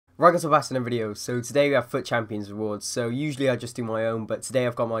Right, guys, we're back to another video. So today we have Foot Champions rewards. So usually I just do my own, but today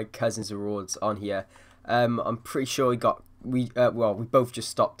I've got my cousin's rewards on here. I'm pretty sure we both just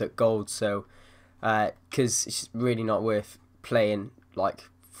stopped at gold, so because it's really not worth playing like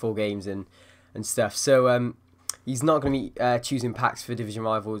full games and stuff. So he's not going to be choosing packs for division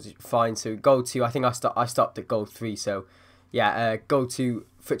rivals. Fine. So gold 2. I think I stopped at gold 3. So yeah, gold 2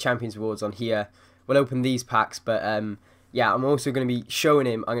 Foot Champions rewards on here. We'll open these packs, but yeah, I'm also going to be showing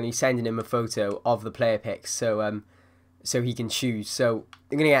him. I'm going to be sending him a photo of the player picks, so so he can choose. So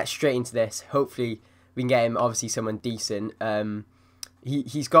I'm going to get straight into this. Hopefully we can get him obviously someone decent.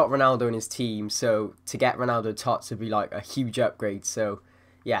 He's got Ronaldo in his team, so to get Ronaldo Tots would be like a huge upgrade. So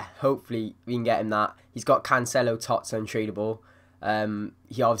yeah, hopefully we can get him that. He's got Cancelo Tots untradeable.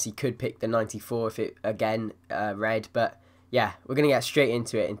 He obviously could pick the 94 if it again red, but yeah, we're going to get straight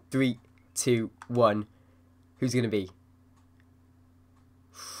into it in 3, 2, 1. Who's going to be?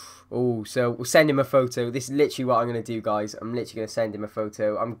 Oh, so we'll send him a photo. This is literally what I'm going to do, guys. I'm literally going to send him a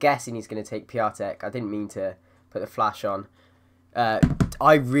photo. I'm guessing he's going to take Piatek. I didn't mean to put the flash on. I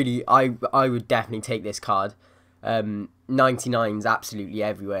would definitely take this card. 99's absolutely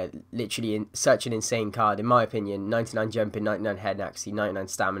everywhere. Literally such an insane card, in my opinion. 99 jumping, 99 head and accuracy, 99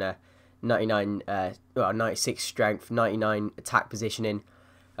 stamina, 96 strength, 99 attack positioning,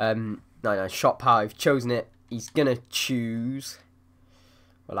 99 shot power. I've chosen it. He's going to choose...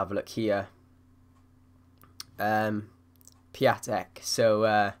 We'll have a look here. Piatek.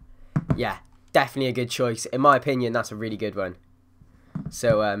 So, yeah, definitely a good choice. In my opinion, that's a really good one.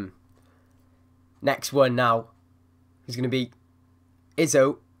 So, next one now is going to be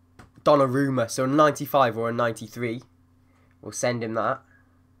Izzo Donnarumma. So, a 95 or a 93. We'll send him that.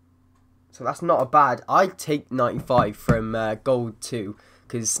 So, that's not a bad... I'd take 95 from Gold 2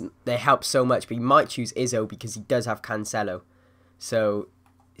 because they help so much. But he might choose Izzo because he does have Cancelo. So...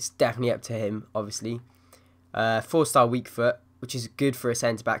 it's definitely up to him, obviously. 4-star weak foot, which is good for a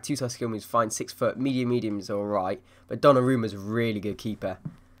centre-back. 2-star skill moves fine. 6 foot, medium is alright. But Donnarumma's a really good keeper.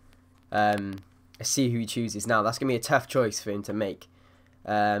 Let's see who he chooses now. That's going to be a tough choice for him to make.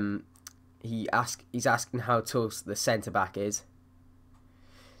 He's asking how tall the centre-back is.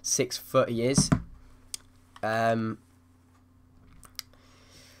 6 foot he is. It's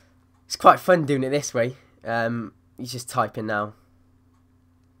quite fun doing it this way. He's just typing now.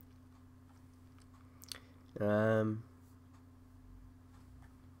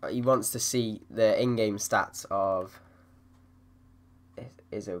 He wants to see the in-game stats of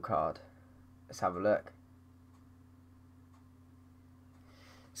Izzo card. Let's have a look.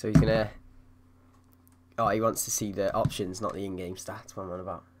 So he's gonna... Oh, he wants to see the options, not the in-game stats. What am I on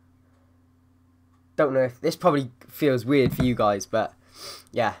about? Don't know if... This probably feels weird for you guys, but...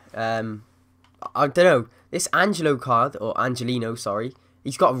 Yeah, I don't know. This Angelo card, or Angelino, sorry.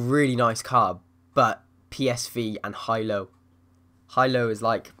 He's got a really nice card, but... PSV and high-low. High-low is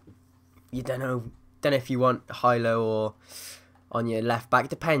like, you don't know if you want high-low or on your left back.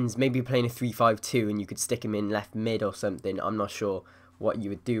 Depends. Maybe you're playing a 3-5-2 and you could stick him in left mid or something. I'm not sure what you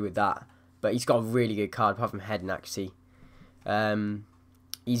would do with that. But he's got a really good card apart from head and accuracy.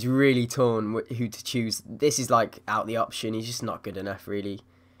 He's really torn who to choose. This is like out the option. He's just not good enough, really.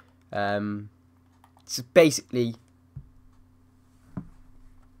 So basically...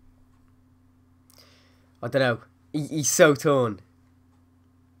 I don't know. He's so torn.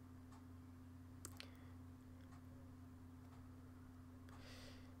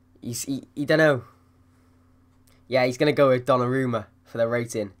 He don't know. Yeah, he's gonna go with Donnarumma for the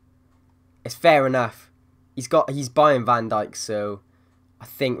rating. It's fair enough. He's buying Van Dijk, so I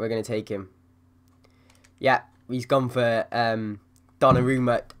think we're gonna take him. Yeah, he's gone for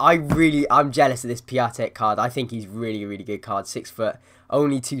Donnarumma. I'm jealous of this Piatek card. I think he's really good card. 6 foot,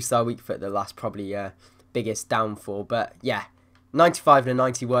 only 2-star weak foot. The last probably biggest downfall, but yeah, 95 and a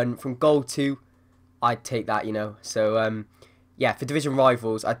 91 from gold 2. I'd take that, you know. So yeah, for division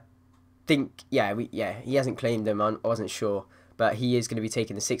rivals, I think he hasn't claimed them. I wasn't sure, but he is going to be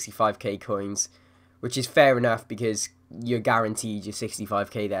taking the 65k coins, which is fair enough because you're guaranteed your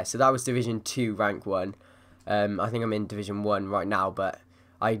 65k there. So that was division 2 rank 1. I think I'm in division 1 right now, but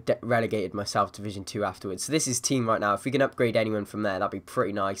I relegated myself to division 2 afterwards. So this is team right now. If we can upgrade anyone from there, that'd be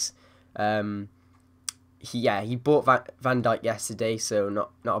pretty nice. He bought Van Dijk yesterday, so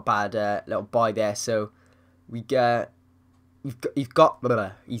not a bad little buy there. So he's got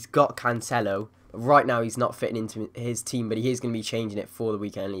Cancelo. Right now he's not fitting into his team, but he is going to be changing it for the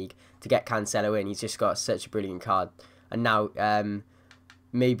weekend league to get Cancelo in. He's just got such a brilliant card. And now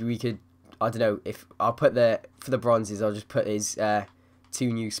maybe we could, I don't know, if I'll put for the bronzes, I'll just put his 2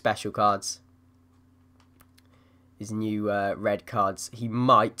 new special cards his new red cards. He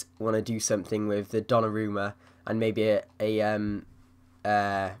might want to do something with the Donnarumma and maybe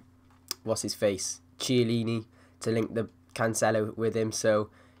what's his face, Chiellini, to link the Cancelo with him.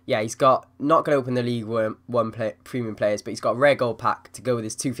 So yeah, he's got, not going to open the League One premium players, but he's got a rare gold pack to go with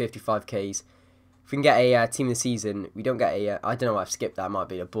his 255Ks. If we can get a team of the season, we don't get a, I don't know why I've skipped that, might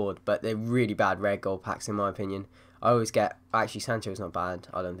be a board, but they're really bad rare gold packs in my opinion. I always get, actually Sancho's not bad,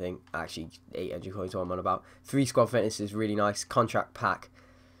 I don't think, actually 800 coins what I'm on about. 3 squad fitness is really nice, contract pack,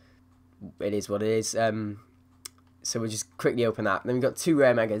 it is what it is. So we'll just quickly open that. Then we've got 2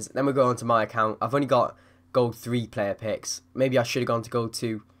 rare megas, then we'll go on to my account. I've only got gold 3 player picks, maybe I should have gone to gold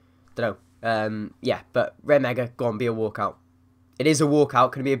 2, don't know. Yeah, but rare mega, go on, be a walkout. It is a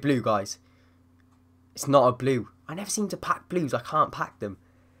walkout, can it be a blue, guys? It's not a blue. I never seem to pack blues. I can't pack them.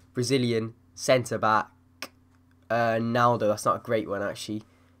 Brazilian, centre back. Naldo, that's not a great one actually.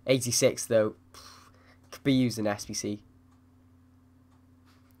 86 though. Could be used in SBC.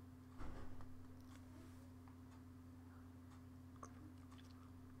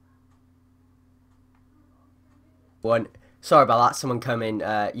 One. Sorry about that. Someone come in.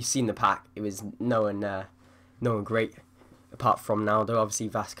 You've seen the pack. It was no one great. Apart from Naldo. Obviously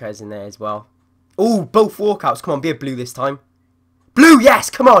Vasquez in there as well. Oh, both walkouts. Come on, be a blue this time. Blue, yes,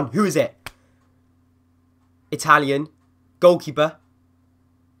 come on. Who is it? Italian. Goalkeeper.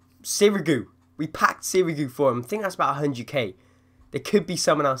 Serie. We packed Serie for him. I think that's about 100k. There could be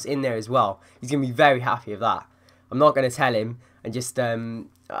someone else in there as well. He's going to be very happy with that. I'm not going to tell him and just,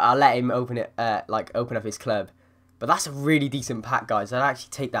 I'll let him open it, open up his club. But that's a really decent pack, guys. I'd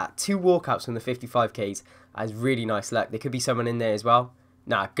actually take that. 2 walkouts from the 55ks. That's really nice luck. There could be someone in there as well.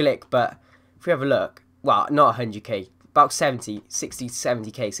 Nah, Glick, but if we have a look, well, not 100k, about 70, 60,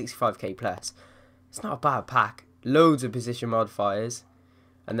 70k, 65k plus. It's not a bad pack. Loads of position modifiers.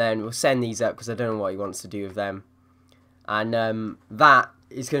 And then we'll send these up because I don't know what he wants to do with them. And that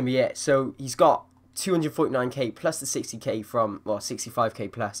is going to be it. So he's got 249k plus the 60k from, well,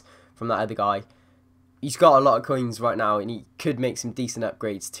 65k plus from that other guy. He's got a lot of coins right now and he could make some decent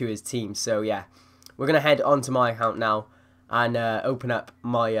upgrades to his team. So yeah, we're going to head onto my account now and open up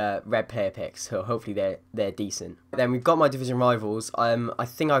my red player picks. So hopefully they're decent. Then we've got my division rivals. I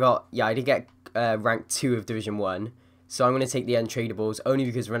think I did get rank 2 of Division 1. So I'm going to take the untradables only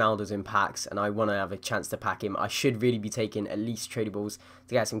because Ronaldo's in packs and I want to have a chance to pack him. I should really be taking at least tradables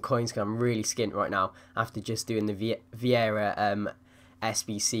to get some coins because I'm really skint right now after just doing the Vieira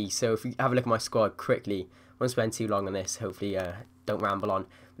SBC. So if we have a look at my squad quickly, I won't spend too long on this. Hopefully don't ramble on.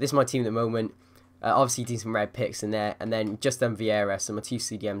 This is my team at the moment. Obviously doing some red picks in there, and then just done Vieira. So my 2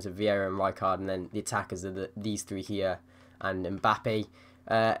 CDMs are Vieira and Rijkaard, and then the attackers are these 3 here, and Mbappe.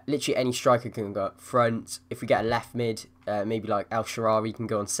 Literally any striker can go up front. If we get a left mid, maybe like El Shaarawy can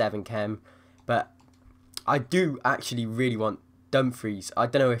go on 7 chem. But I do actually really want Dumfries. I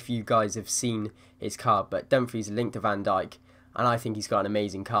don't know if you guys have seen his card, but Dumfries is linked to Van Dijk, and I think he's got an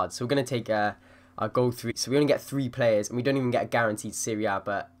amazing card. So we're going to take our gold 3. So we only get 3 players, and we don't even get a guaranteed Serie A,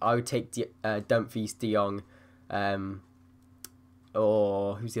 but I would take Dumfries, De Jong,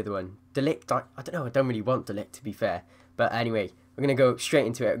 or who's the other one? De Ligt. I don't know, I don't really want De Ligt to be fair. But anyway, we're going to go straight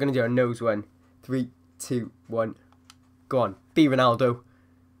into it. We're going to do a nose one. 3, 2, 1. Go on, be Ronaldo.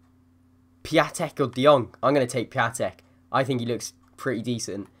 Piatek or De Jong? I'm going to take Piatek. I think he looks pretty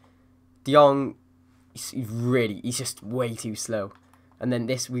decent. De Jong, he's just way too slow. And then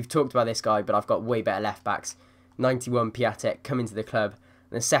this, we've talked about this guy, but I've got way better left backs. 91 Piatek coming to the club.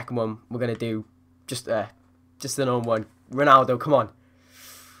 And the second one, we're going to do just an on one. Ronaldo, come on.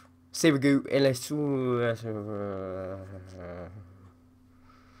 Sirigu,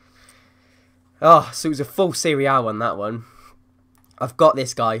 oh, so it was a full Serie A one, that one. I've got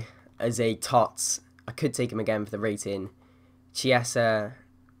this guy as a Tots. I could take him again for the rating. Chiesa,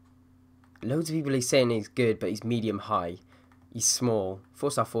 loads of people are saying he's good, but he's medium high. He's small.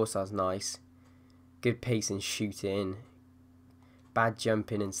 4-star is nice. Good pace and shooting. Bad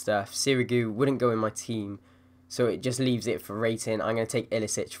jumping and stuff. Sirigu wouldn't go in my team, so it just leaves it for rating. I'm going to take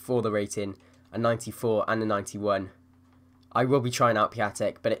Ilicic for the rating. A 94 and a 91. I will be trying out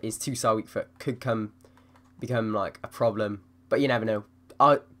Piatek, but it is 2-star weak foot. Could become like a problem, but you never know.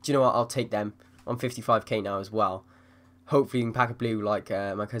 Do you know what? I'll take them on 55k now as well. Hopefully we can pack a blue like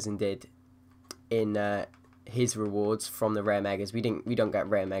my cousin did in his rewards from the rare megas. We don't get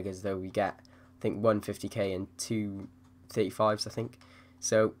rare megas though. We get, I think, 150k and 2 35s, I think.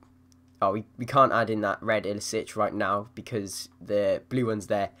 So we can't add in that red Ilicic right now because the blue one's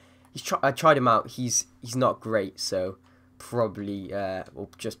there. I tried him out. He's not great, so probably we'll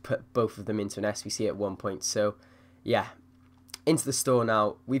just put both of them into an SBC at one point. So yeah, into the store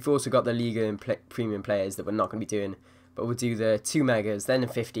now. We've also got the Liga and premium players that we're not going to be doing, but we'll do the 2 megas, then the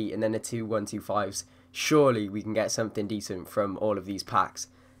 50, and then the 2 125s. Surely we can get something decent from all of these packs.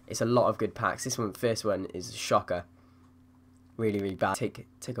 It's a lot of good packs. This one, first one, is a shocker. Really, really bad.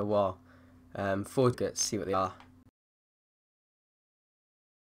 Take a while. Forward guts, see what they are.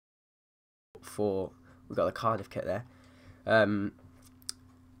 We've got the Cardiff kit there.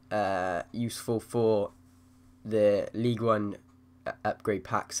 Useful for the League One upgrade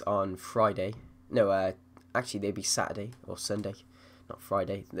packs on Friday. No, actually they'd be Saturday or Sunday, not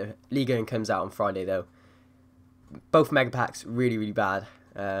Friday. The League One comes out on Friday though. Both mega packs really, really bad.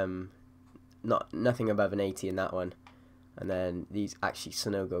 Nothing above an 80 in that one. And then these, actually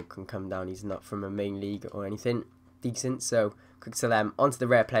Sonogo can come down. He's not from a main league or anything decent. So quick to them. Onto the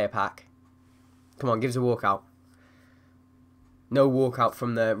rare player pack. Come on, give us a walkout. No walkout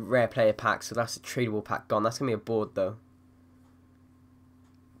from the rare player pack, so that's a tradable pack gone. That's going to be a board though.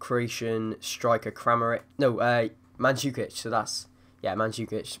 Croatian striker Kramaric. No, Mandzukic. So that's, yeah,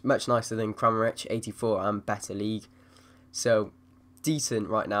 Mandzukic. Much nicer than Kramaric. 84 and better league. So decent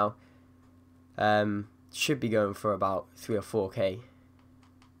right now. Should be going for about 3 or 4k.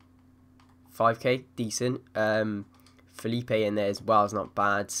 5k, decent. Felipe in there as well is not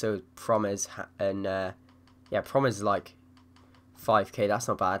bad. So Promes and yeah, Promes is like 5k. That's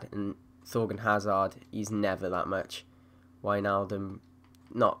not bad. And Thorgan Hazard, he's never that much. Wijnaldum,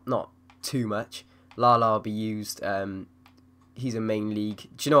 not too much. Lala will be used. He's a main league.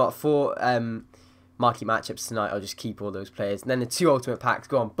 Do you know what? For marquee matchups tonight, I'll just keep all those players. And then the 2 ultimate packs,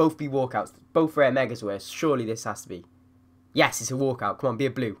 go on, both be walkouts. Both rare megas were. Surely this has to be. Yes, it's a walkout. Come on, be a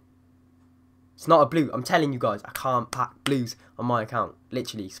blue. It's not a blue. I'm telling you guys, I can't pack blues on my account.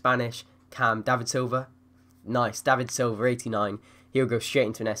 Literally, Spanish, Cam, David Silva. Nice, David Silva, 89. He'll go straight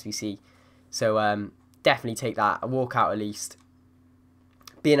into an SBC. So definitely take that. A walkout at least.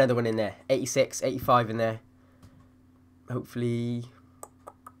 Be another one in there. 86, 85 in there. Hopefully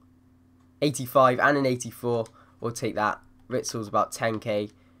 85 and an 84. We'll take that. Ritzel's about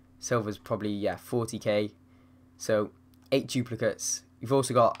 10k. Silver's probably, yeah, 40k. So 8 duplicates. You've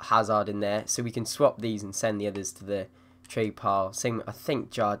also got Hazard in there, so we can swap these and send the others to the trade pile. Same, I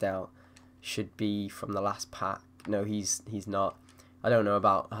think Jardel should be from the last pack. No, he's not. I don't know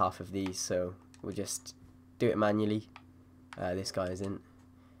about half of these, so we'll just do it manually. This guy isn't.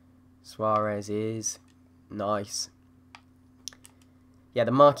 Suarez is. Nice. Yeah,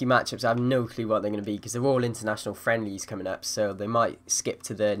 the marquee matchups, I have no clue what they're going to be because they're all international friendlies coming up, so they might skip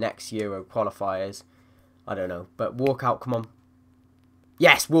to the next Euro qualifiers. I don't know, but walkout, come on.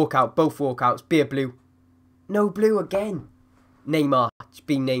 Yes, walkout, both walkouts. Be a blue. No blue again. Neymar,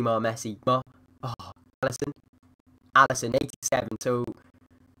 be Neymar, Messi. Oh, Allison, 87. So,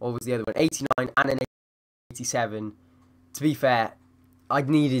 what was the other one? 89 and an 87. To be fair, I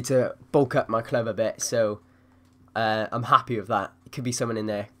needed to bulk up my club a bit, so I'm happy with that. It could be someone in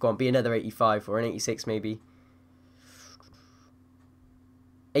there. Go on, be another 85 or an 86 maybe.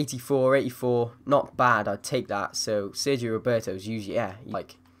 84, not bad, I'd take that. So Sergio Roberto's usually, yeah,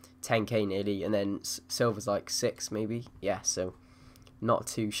 like 10k nearly, and then Silver's like 6 maybe. Yeah, so not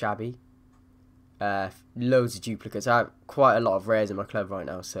too shabby. Loads of duplicates. I have quite a lot of rares in my club right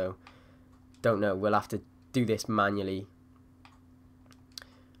now, so don't know. We'll have to do this manually.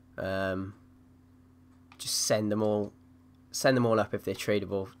 Just send them all up if they're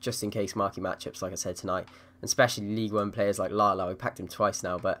tradable, just in case marquee matchups, like I said tonight. And especially League One players like Lala. We packed him twice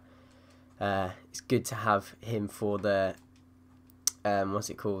now, but it's good to have him for the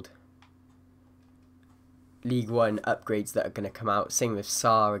what's it called? League One upgrades that are going to come out. Same with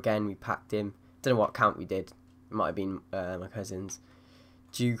Sar again. We packed him. Don't know what count we did. It might have been my cousins.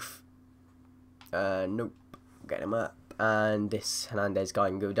 Duke. Nope. Get him up. And this Hernandez guy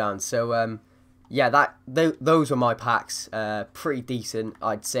can go down. So yeah, those were my packs. Pretty decent,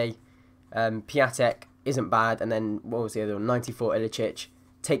 I'd say. Piatek isn't bad, and then what was the other one? 94 Ilicic.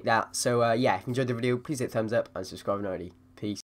 Take that. So yeah, if you enjoyed the video, please hit thumbs up and subscribe already. Peace.